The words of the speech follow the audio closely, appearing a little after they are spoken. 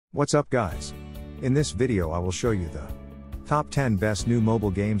What's up guys? In this video I will show you the top 10 best new mobile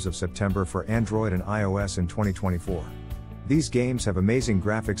games of September for Android and iOS in 2024. These games have amazing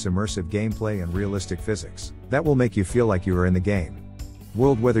graphics, immersive gameplay and realistic physics that will make you feel like you are in the game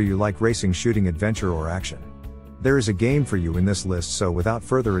world, whether you like racing, shooting, adventure or action. There is a game for you in this list, so without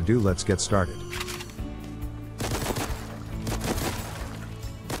further ado let's get started.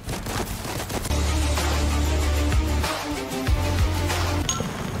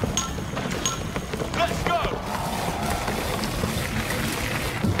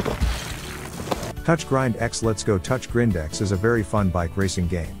 Touchgrind X. Let's Go. Touchgrind X is a very fun bike racing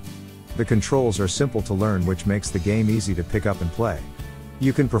game. The controls are simple to learn, which makes the game easy to pick up and play.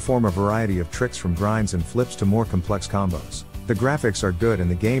 You can perform a variety of tricks from grinds and flips to more complex combos. The graphics are good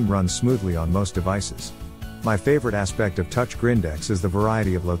and the game runs smoothly on most devices. My favorite aspect of Touchgrind X is the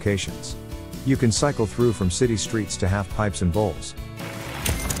variety of locations. You can cycle through from city streets to half pipes and bowls.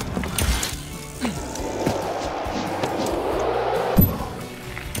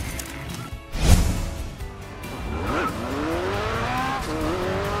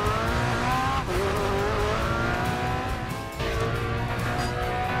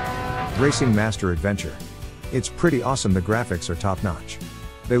 Racing Master Adventure. It's pretty awesome. The graphics are top notch.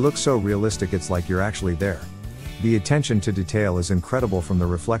 They look so realistic, it's like you're actually there. The attention to detail is incredible, from the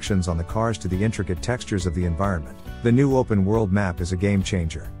reflections on the cars to the intricate textures of the environment. The new open world map is a game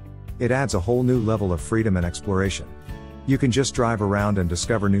changer. It adds a whole new level of freedom and exploration. You can just drive around and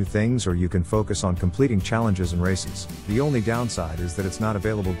discover new things, or you can focus on completing challenges and races. The only downside is that it's not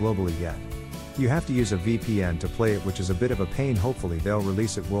available globally yet. You have to use a VPN to play it, which is a bit of a pain. Hopefully they'll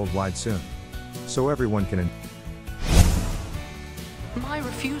release it worldwide soon, so everyone can My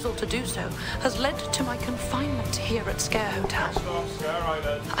refusal to do so has led to my confinement here at Sker Hotel.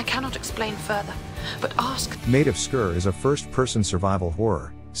 I cannot explain further, but ask. Maid of Sker is a first-person survival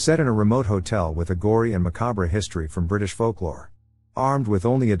horror, set in a remote hotel with a gory and macabre history from British folklore. Armed with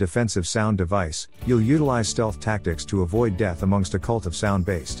only a defensive sound device, you'll utilize stealth tactics to avoid death amongst a cult of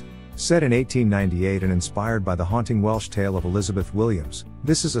sound-based. Set in 1898 and inspired by the haunting Welsh tale of Elizabeth Williams,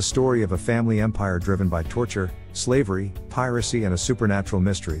 this is a story of a family empire driven by torture, slavery, piracy and a supernatural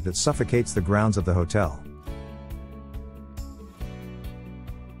mystery that suffocates the grounds of the hotel.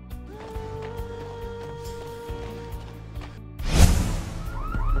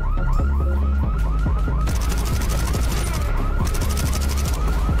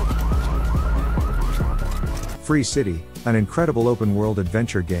 Free City, an incredible open-world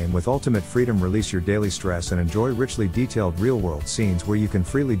adventure game with ultimate freedom. Release your daily stress and enjoy richly detailed real-world scenes where you can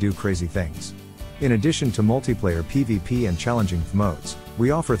freely do crazy things. In addition to multiplayer PvP and challenging modes,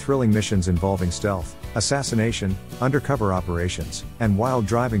 we offer thrilling missions involving stealth, assassination, undercover operations, and wild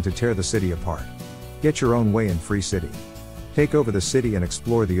driving to tear the city apart. Get your own way in Free City. Take over the city and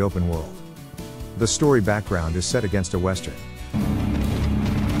explore the open world. The story background is set against a western.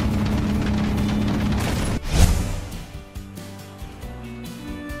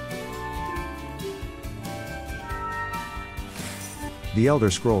 The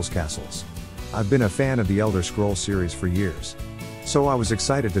Elder Scrolls Castles. I've been a fan of the Elder Scrolls series for years, so I was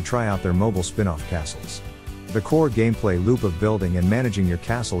excited to try out their mobile spin-off Castles. The core gameplay loop of building and managing your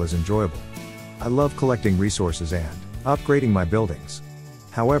castle is enjoyable. I love collecting resources and upgrading my buildings.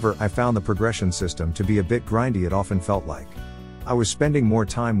 However, I found the progression system to be a bit grindy. It often felt like I was spending more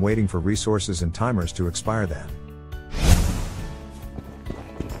time waiting for resources and timers to expire than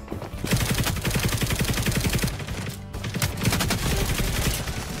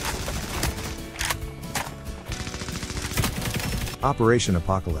Operation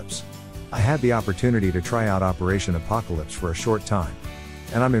Apocalypse. I had the opportunity to try out Operation Apocalypse for a short time,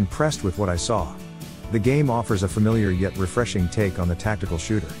 and I'm impressed with what I saw. The game offers a familiar yet refreshing take on the tactical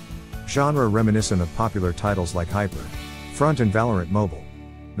shooter genre, reminiscent of popular titles like Hyper, Front and Valorant Mobile.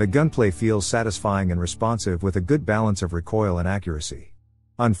 The gunplay feels satisfying and responsive with a good balance of recoil and accuracy.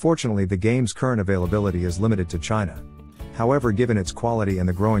 Unfortunately, the game's current availability is limited to China. However, given its quality and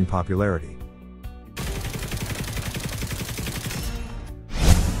the growing popularity,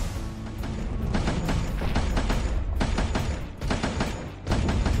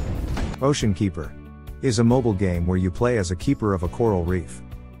 Ocean Keeper is a mobile game where you play as a keeper of a coral reef.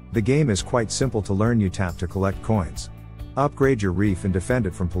 The game is quite simple to learn. You tap to collect coins, upgrade your reef and defend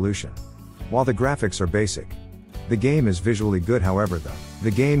it from pollution. While the graphics are basic, the game is visually good. However, the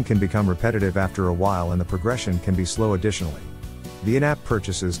game can become repetitive after a while and the progression can be slow. Additionally, the in-app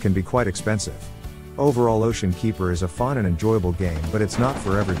purchases can be quite expensive. Overall, Ocean Keeper is a fun and enjoyable game, but it's not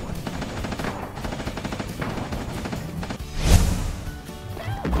for everyone.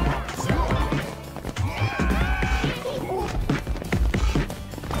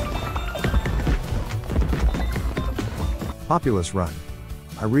 Populus Run.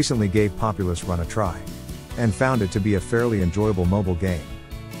 I recently gave Populus Run a try, and found it to be a fairly enjoyable mobile game,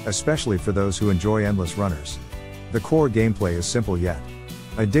 especially for those who enjoy endless runners. The core gameplay is simple yet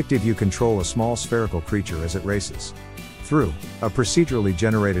addictive. You control a small spherical creature as it races through a procedurally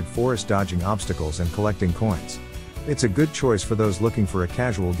generated forest, dodging obstacles and collecting coins. It's a good choice for those looking for a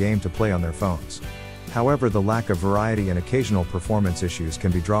casual game to play on their phones. However, the lack of variety and occasional performance issues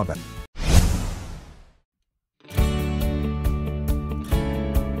can be drawbacks.